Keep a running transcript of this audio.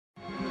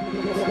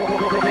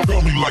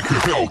Feel me like a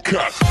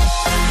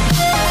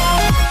Hellcat.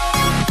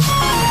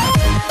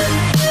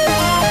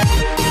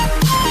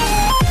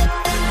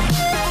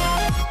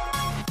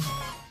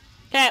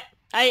 Okay,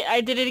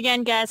 I did it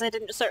again, guys. I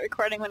didn't start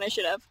recording when I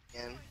should have.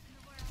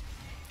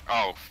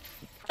 Oh.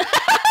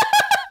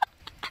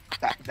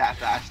 that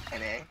fast,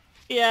 NA.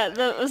 Yeah,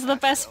 that was the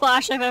best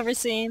flash I've ever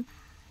seen.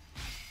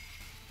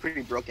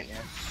 Pretty broken, man.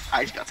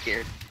 I just got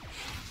scared.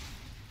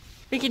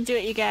 We can do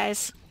it, you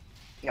guys.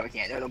 No, we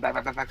can't. No, back.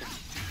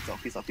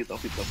 Please don't.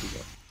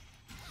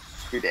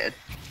 You're dead.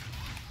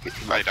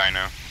 Bye,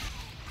 Dino.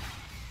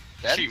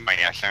 Dead? Shoot my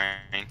ass.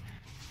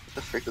 What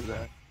the frick was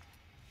that?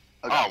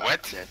 Oh, God,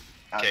 what? Dead.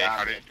 Okay,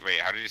 how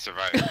did you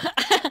survive?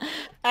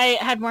 I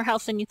had more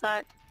health than you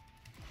thought.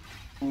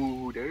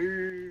 Ooh,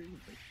 dude.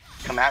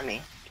 Come at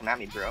me,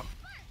 bro.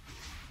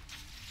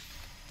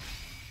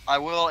 I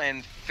will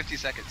in 50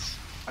 seconds.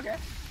 Okay,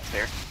 that's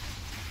fair.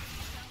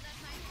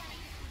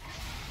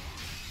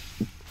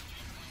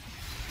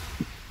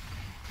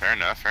 Fair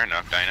enough,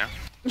 Dino.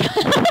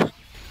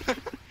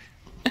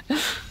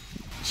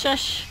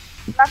 Shush.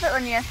 Love it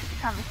when you ask the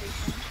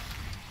conversation.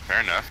 Fair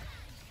enough.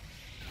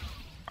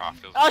 Oh,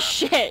 feels Oh bad.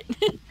 shit!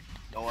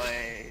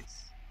 Noise.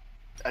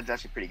 That's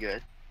actually pretty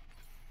good.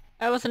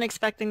 I wasn't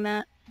expecting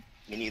that.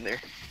 Me neither.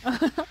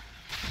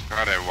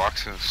 God, I walk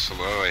so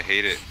slow. I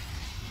hate it.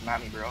 Come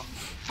at me, bro.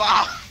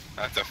 Fuck!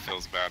 That just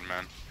feels bad,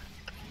 man.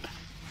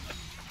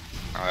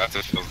 Oh, that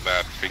just feels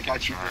bad. I Freaking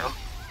got you, bro. charm.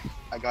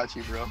 I got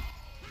you, bro.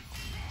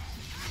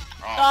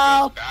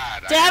 Oh, it feels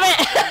bad. damn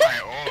it! My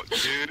ult,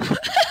 dude.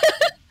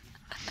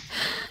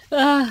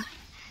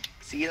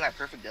 See you in that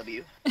perfect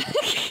W.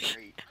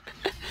 Great.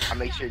 I'll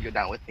make sure you go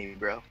down with me,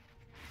 bro.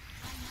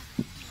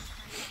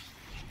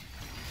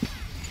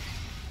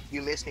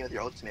 You missed me with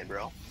your ultimate,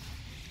 bro.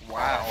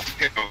 Wow.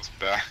 Feels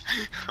bad.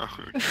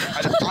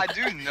 I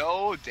do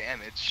no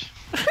damage.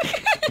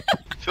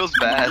 Feels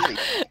bad.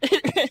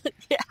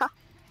 Yeah.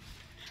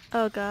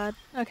 Oh god.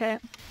 Okay.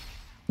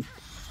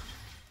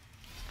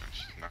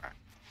 She's not.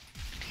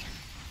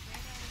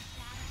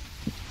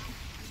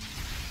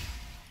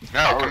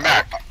 No, come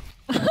back.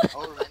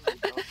 Oh, Randy,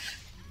 bro.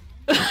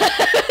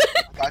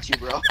 I got you,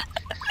 bro.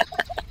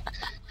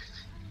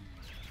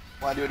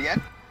 Wanna do it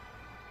again?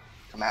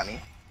 Come at me.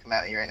 Come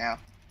at me right now.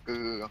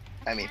 Go.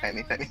 Fight me.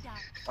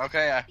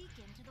 Okay,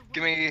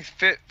 give me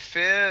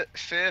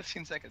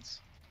 15 seconds.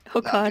 Oh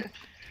No, god. good.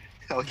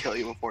 I'll kill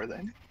you before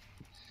then.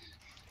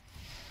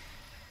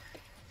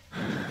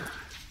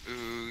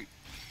 Ooh,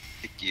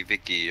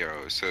 Vicky,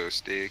 oh, so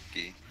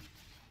sticky.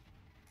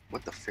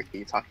 What the frick are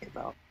you talking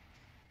about?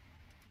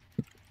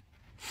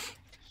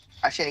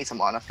 Actually, I need some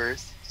mana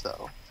first,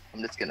 so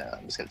I'm just gonna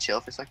chill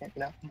for a second,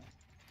 you know?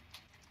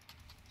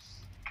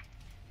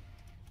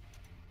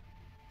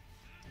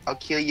 I'll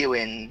kill you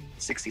in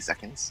 60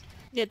 seconds.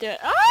 Yeah, do it.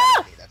 That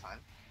Ah! hit me that time.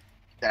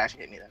 That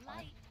actually hit me that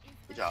time.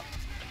 Good job.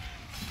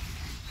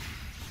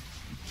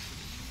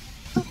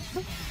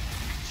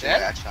 See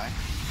why I shine?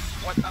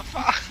 What the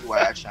fuck? See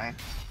why I shine?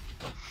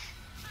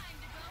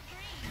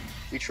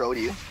 We trolled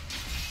you. I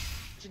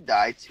should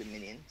die to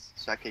minions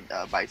so I could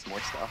buy some more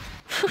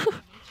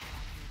stuff.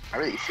 I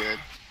really should.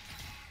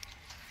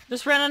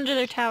 Just run under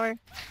their tower.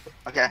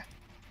 Okay.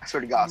 I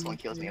swear to God, someone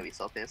kills me, I'll be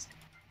so pissed.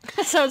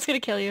 Someone's gonna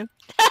kill you.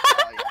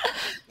 Oh yeah,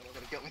 no one's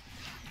gonna kill me.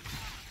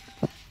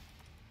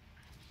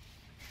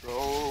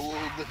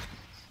 Trolled.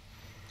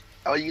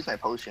 I would use my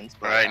potions,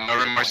 but Alright, no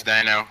remorse,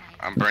 Dino.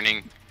 I'm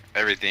burning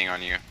everything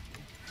on you.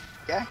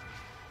 Okay.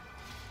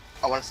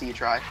 I want to see you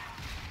try.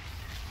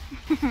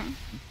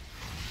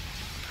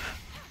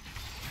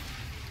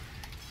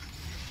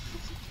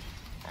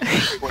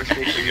 Force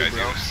me for You you, guys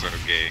bro. are so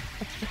gay.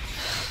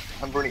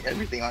 I'm burning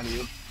everything on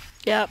you.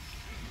 Yep.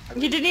 I You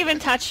really- didn't even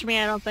touch me,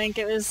 I don't think.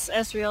 It was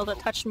Ezreal that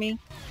touched me.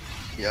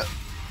 Yep.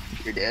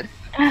 You're dead.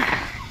 Wait,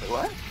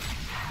 what?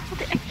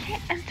 Okay, I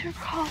can't enter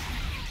call.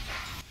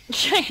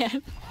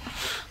 Cheyenne.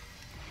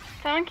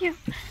 Someone keeps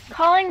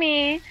calling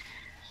me.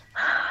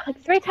 Like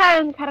 3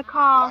 times I've had a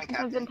call Come on, since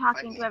I've been Captain,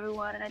 talking fight to me.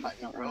 everyone and I Fight just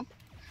me, don't bro. want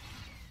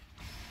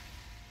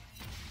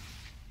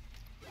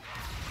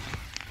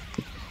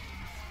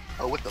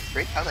Oh, what the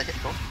frick? How did I get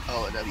gold?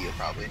 Oh, a W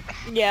probably.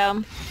 Yeah.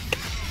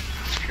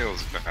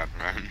 Feels bad,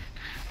 man.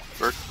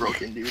 Burke's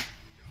broken, dude.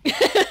 He's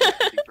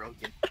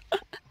broken.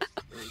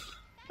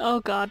 Oh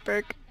god,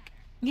 Burke.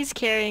 He's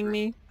carrying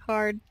me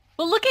hard.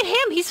 Well, look at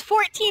him! He's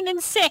 14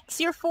 and 6!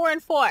 You're 4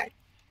 and 4.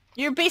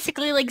 You're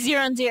basically like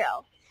 0 and 0.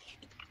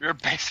 You're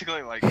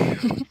basically like 0.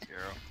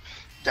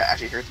 That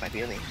actually hurts my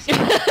feelings.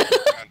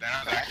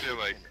 Dino's actually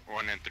like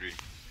 1 and 3.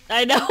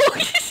 I know.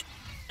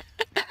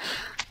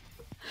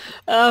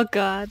 Oh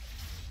god.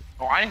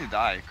 Oh, I need to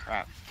die.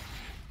 Crap.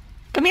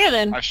 Come here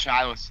then.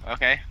 I was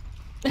okay.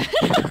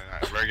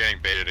 We're getting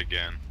baited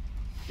again.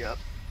 Yep.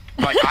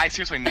 Like I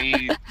seriously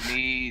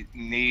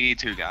need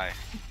to die.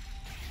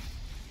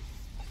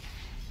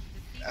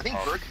 I think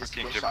Oh, Burke just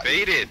fucking split shot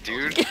debated,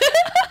 you. dude.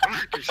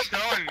 You're so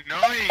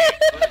annoying.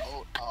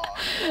 Oh,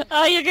 aw,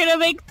 Oh, you're gonna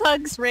make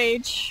Pugs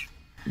rage.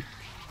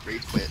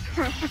 rage quit.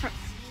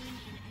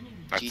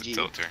 That's GG. a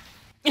tilter.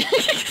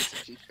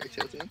 GG for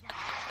tilting.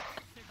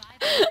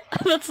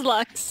 That's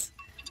Lux.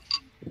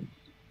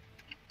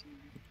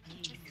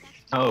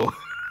 Oh.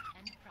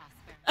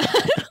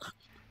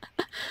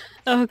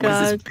 Oh What is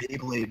god. this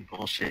Beyblade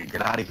bullshit?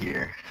 Get out of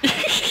here.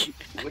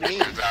 What do you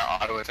mean? It's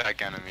our auto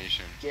attack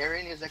animation.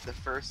 Garen is like the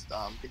first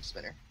fidget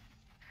spinner.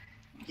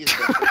 He's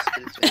the first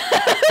fidget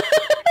spinner.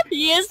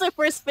 He is the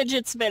first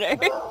fidget spinner.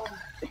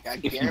 Yeah,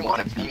 Garen was,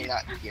 I mean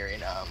not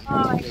Garen, Oh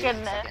my Raven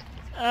goodness. second.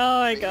 Oh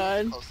my Raven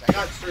god. close second.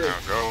 Not true. No,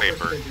 go away,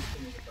 Bert.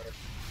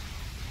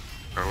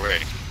 Go away.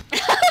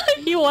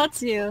 He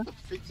wants you. The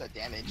freaks that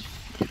damage.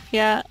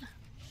 Yeah.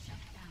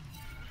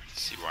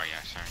 Let's see why,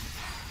 yeah, sorry.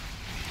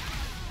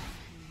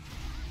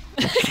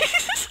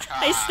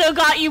 I still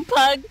got you,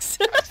 pugs.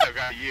 I still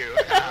got you.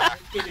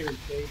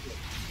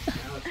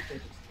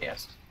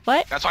 Yes.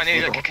 What? That's why I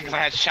needed it because I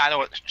had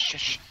Shadow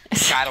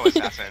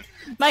Assassin.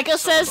 Michael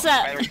says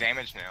that. Better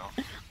damage now.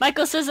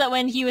 Michael says that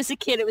when he was a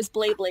kid, it was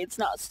Blades,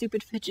 not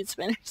stupid fidget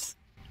spinners.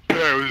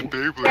 Yeah, it was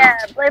Beyblades. Yeah,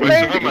 I still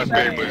have my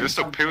Beyblades. Beyblades. I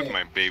still play with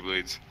my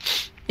Beyblades.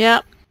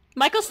 Yep.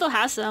 Michael still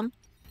has them.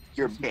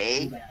 Your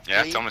Bay?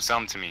 Yeah, Blade? tell him to sell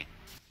them to me.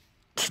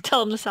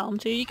 Tell him to sell them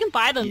to you. You can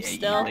buy them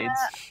still. Blades.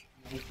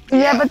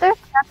 Yeah, but there's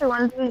crappy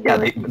ones. Yeah,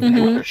 they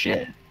are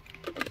shit.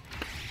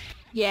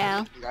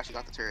 Yeah. You actually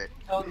got the turret.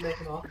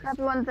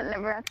 Crappy ones that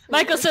never actually.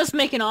 Michael says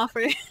make an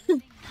offer.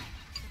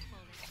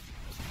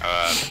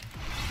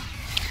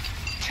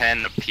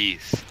 10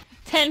 apiece.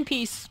 10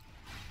 piece.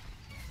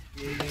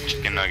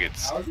 Chicken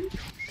nuggets.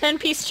 10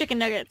 piece chicken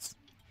nuggets.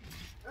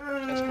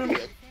 That's pretty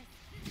good.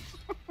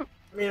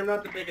 I mean, I'm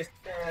not the biggest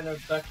fan of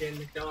fucking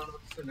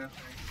McDonald's or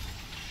nothing.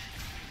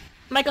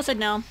 Michael said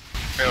no.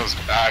 Feels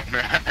bad,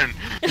 man.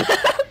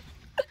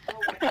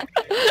 You're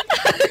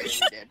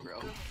dead, bro.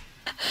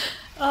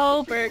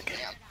 Oh, Burke.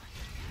 Ham.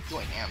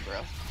 Going ham,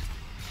 bro.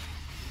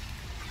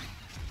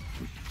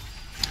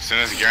 As soon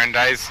as Garen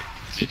dies,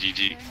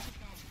 GG.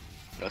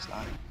 No, it's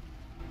not.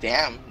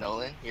 Damn,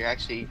 Nolan, you're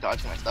actually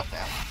dodging my stuff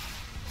now.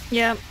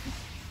 Yeah.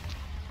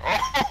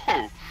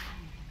 Oh!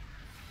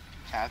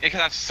 Cap. Yeah, because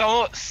I have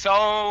so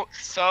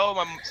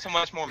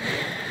much more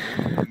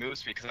move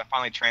speed because I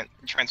finally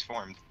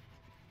transformed.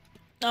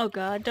 Oh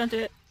god, don't do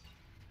it.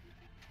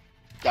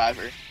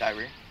 Diver. I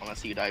want to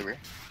see you diver.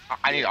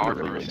 I need I'm armor.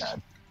 really, really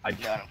bad. I No,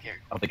 I don't care.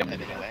 don't think I'm Dive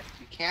gonna do anyway.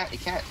 that. You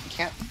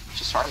can't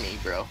just harm me,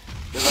 bro.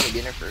 Just let me get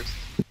in there first.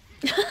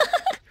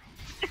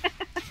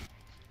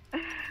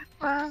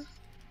 Wow.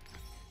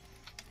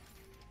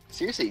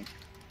 Seriously,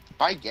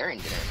 buy Garen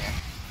dinner, man.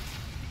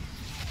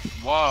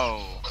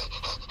 Whoa.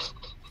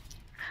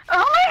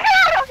 Oh my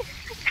god!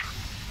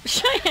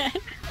 Cheyenne.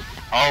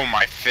 Oh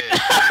my fish.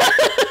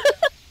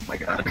 Oh my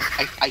god.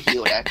 I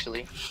healed,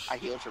 actually. I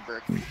healed for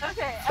Burke.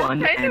 Okay.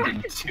 Fun I'm trying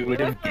and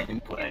intuitive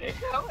gameplay.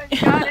 Oh my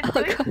god, it's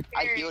really scary.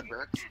 I healed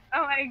Burke.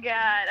 Oh my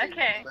god,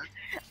 okay. Burke.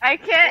 I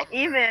can't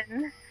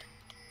even.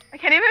 I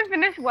can't even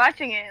finish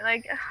watching it.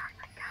 Like,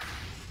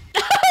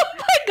 Oh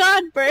my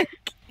god, Burke.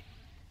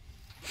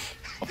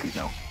 Oh,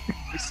 no.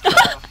 You're still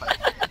on fire,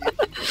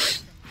 dude.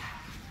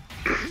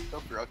 He's so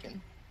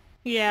broken.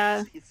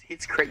 Yeah.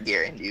 It's crit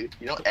Garen, dude.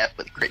 You don't F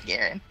with crit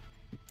Garen.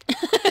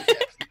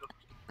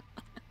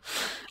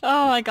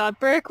 Oh my god,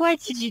 Burke, why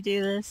did you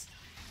do this?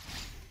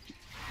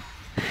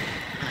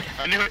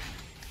 I knew it.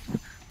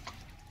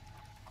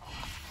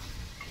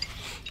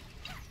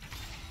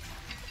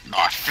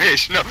 Aw,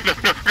 fish! No, no,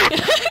 no, go!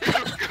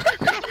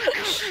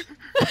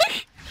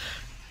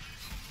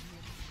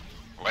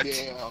 What?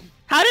 Damn.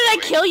 How did I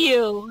kill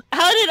you?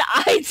 How did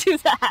I do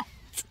that?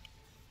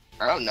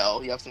 I don't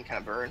know. You have some kind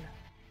of burn.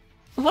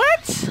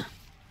 What?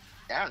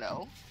 I don't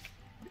know.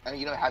 I mean,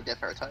 you don't have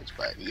Death Power Touch,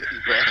 but you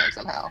burn him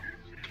somehow.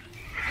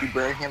 You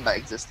burn him by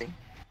existing.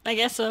 I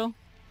guess so.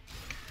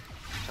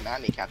 Come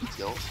at me, Captain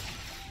Skills.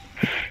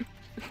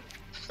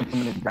 I'm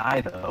gonna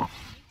die though.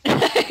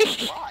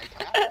 Why?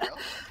 Come at me, bro.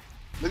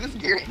 Look at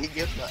Garen. He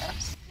gives no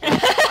Fs.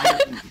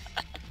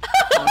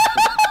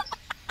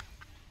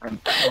 I'm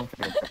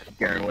confident that if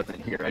Garen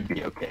wasn't here, I'd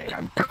be okay.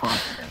 I'm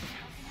confident.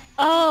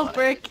 Oh,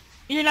 Burke,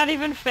 you're not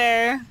even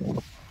fair.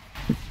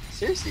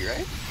 Seriously,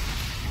 right?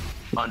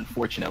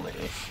 Unfortunately.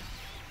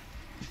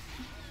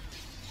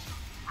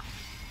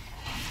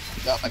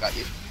 No, I got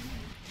you.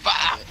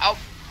 Oh,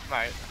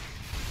 right.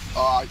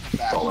 Oh, I can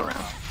back. All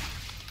around.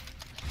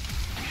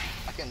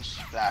 I can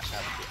splash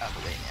out of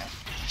the way now.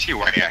 She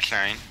white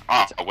shine.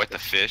 Oh, with the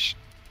fish.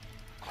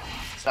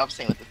 Stop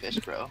saying with the fish,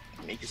 bro.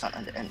 You make you sound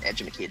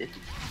uneducated.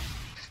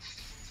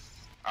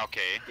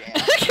 Okay. Damn.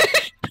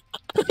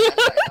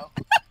 Dino.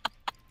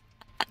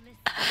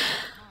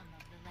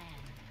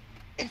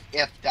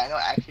 If Dino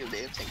actually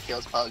lives and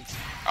kills Pugs,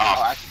 I'll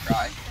Oh, actually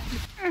cry.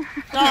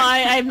 No,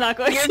 I'm not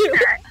going to.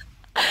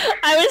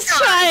 I was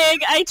trying,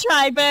 I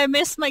tried, but I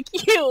missed my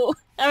Q.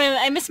 I mean,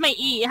 I missed my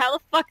E. How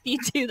the fuck do you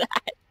do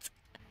that?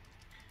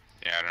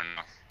 yeah, I don't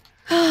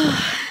know.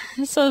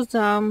 It's so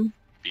dumb.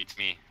 Beats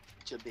me.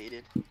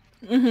 Debated.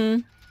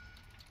 Mm-hmm.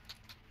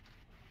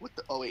 What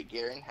the? Oh wait,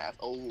 Garen has.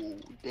 Oh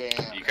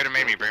damn. You could have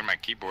made me bring my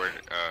keyboard,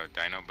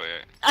 Dino, but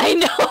I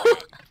know.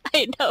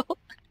 I know.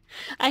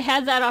 I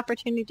had that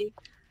opportunity.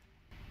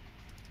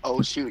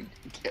 Oh shoot,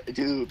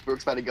 dude,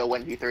 Brooke's about to go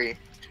 1v3.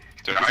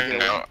 Dude, I don't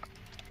know.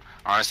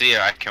 Honestly,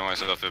 I'd kill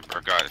myself if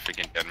Burke got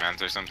freaking dead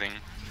man's or something.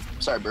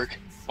 Sorry, Burke.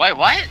 Wait,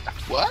 what?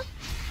 What?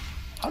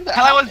 How did that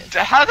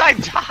How did I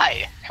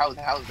die? How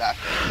is that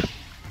fair?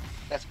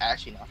 That's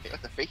actually not fair.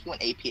 What the freak? You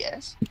went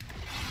APS?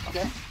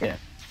 Okay. Yeah.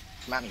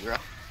 Come at me, bro.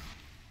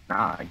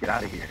 Nah, get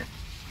out of here.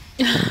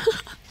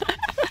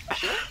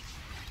 Sure.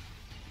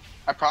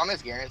 I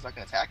promise Garen's not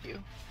gonna attack you.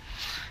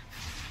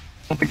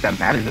 I don't think that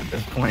matters at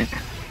this point.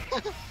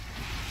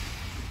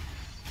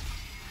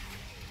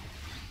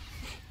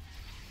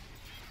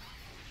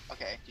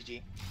 Okay,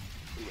 GG.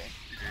 We win.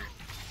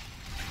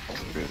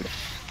 Rude.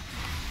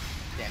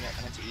 Damn it,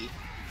 I meant to eat.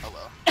 Oh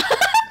well.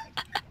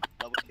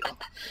 Double kill.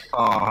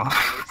 Aw.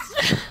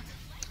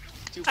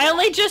 I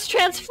only just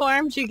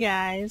transformed you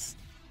guys.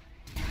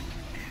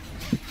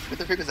 What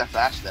the frick was that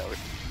flash though?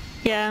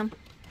 Yeah.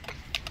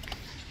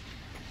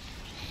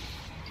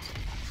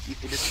 You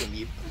did this from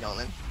you,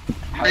 Nolan.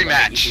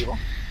 Rematch.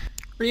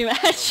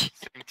 Rematch.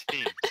 Same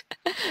team.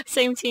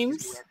 Same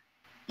teams.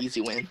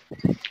 Easy win.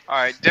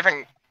 Alright,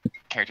 different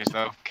characters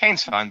though.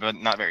 Kane's fun, but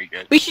not very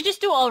good. We should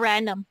just do all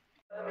random.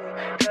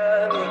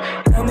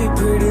 Tell me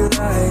pretty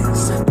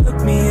lies,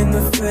 look me in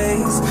the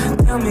face.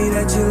 Tell me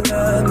that you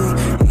love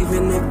me.